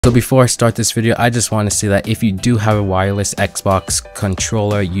So before I start this video, I just want to say that if you do have a wireless Xbox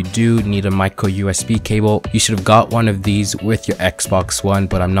controller, you do need a micro USB cable. You should have got one of these with your Xbox One,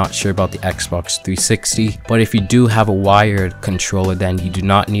 but I'm not sure about the Xbox 360. But if you do have a wired controller, then you do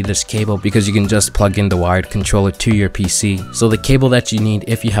not need this cable because you can just plug in the wired controller to your PC. So the cable that you need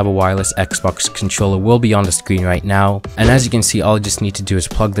if you have a wireless Xbox controller will be on the screen right now. And as you can see, all you just need to do is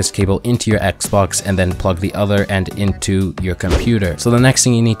plug this cable into your Xbox and then plug the other end into your computer. So the next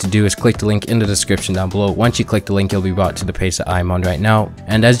thing you need to do is click the link in the description down below. Once you click the link, you'll be brought to the page that I'm on right now.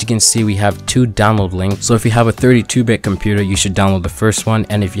 And as you can see, we have two download links. So if you have a 32-bit computer, you should download the first one,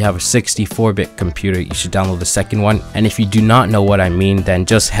 and if you have a 64-bit computer, you should download the second one. And if you do not know what I mean, then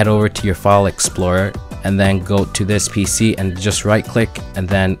just head over to your file explorer and then go to this PC and just right click and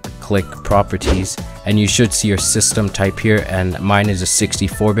then click properties, and you should see your system type here, and mine is a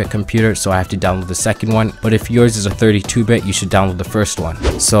 64-bit computer, so I have to download the second one. But if yours is a 32-bit, you should download the first one.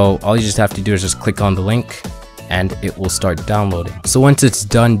 So all you just have to do is just click on the link and it will start downloading. So once it's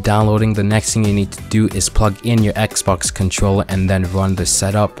done downloading, the next thing you need to do is plug in your Xbox controller and then run the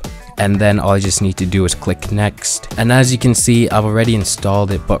setup. And then all you just need to do is click next. And as you can see, I've already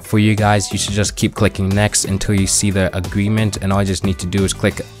installed it, but for you guys, you should just keep clicking next until you see the agreement, and all you just need to do is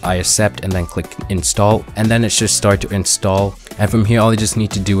click I accept and then click install, and then it should start to install. And from here, all you just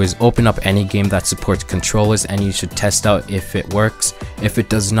need to do is open up any game that supports controllers, and you should test out if it works. If it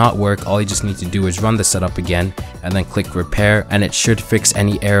does not work, all you just need to do is run the setup again and then click repair, and it should fix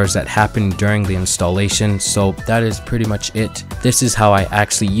any errors that happened during the installation. So that is pretty much it. This is how I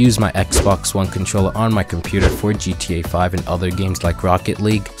actually use my Xbox One controller on my computer for GTA 5 and other games like Rocket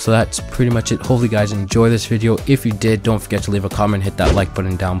League. So that's pretty much it. Hopefully you guys enjoy this video. If you did, don't forget to leave a comment, hit that like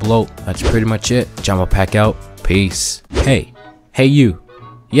button down below. That's pretty much it. JamoPak out. Peace. Hey you.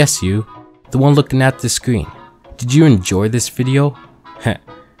 Yes you. The one looking at the screen. Did you enjoy this video?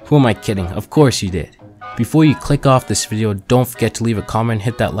 Who am I kidding? Of course you did. Before you click off this video, don't forget to leave a comment,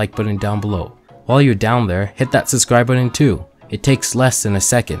 hit that like button down below. While you're down there, hit that subscribe button too. It takes less than a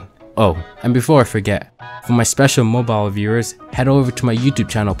second. Oh, and before I forget, for my special mobile viewers, head over to my YouTube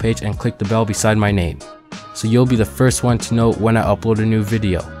channel page and click the bell beside my name, so you'll be the first one to know when I upload a new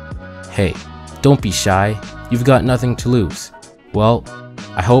video. Hey, don't be shy, you've got nothing to lose. Well,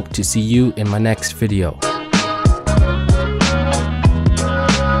 I hope to see you in my next video.